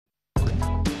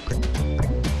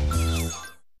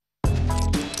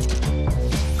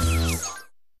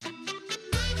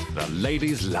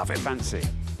ladies love him. Fancy.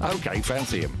 Okay,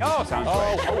 fancy him. Oh, sounds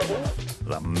great.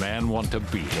 The men want to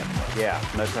beat him. Yeah,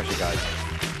 no pressure, guys.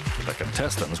 The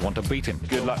contestants want to beat him.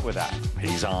 Good luck with that.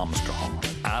 He's Armstrong.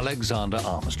 Alexander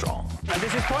Armstrong. And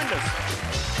this is pointless.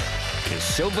 His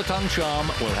silver-tongue charm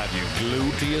will have you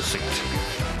glued to your seat.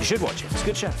 You should watch it. It's a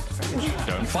good show.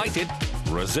 Don't fight it.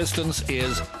 Resistance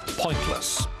is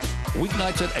pointless.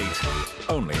 Weeknights at 8,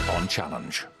 only on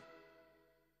Challenge.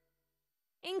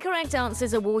 Incorrect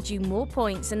answers award you more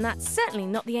points, and that's certainly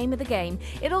not the aim of the game.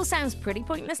 It all sounds pretty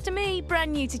pointless to me.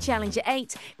 Brand new to Challenge at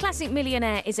 8, Classic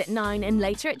Millionaire is at 9, and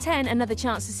later at 10, another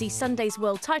chance to see Sunday's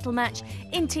world title match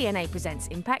in TNA Presents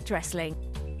Impact Wrestling.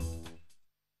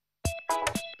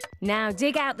 Now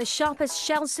dig out the sharpest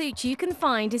shell suit you can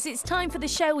find, as it's time for the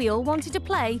show we all wanted to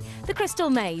play, the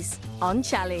Crystal Maze, on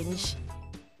Challenge.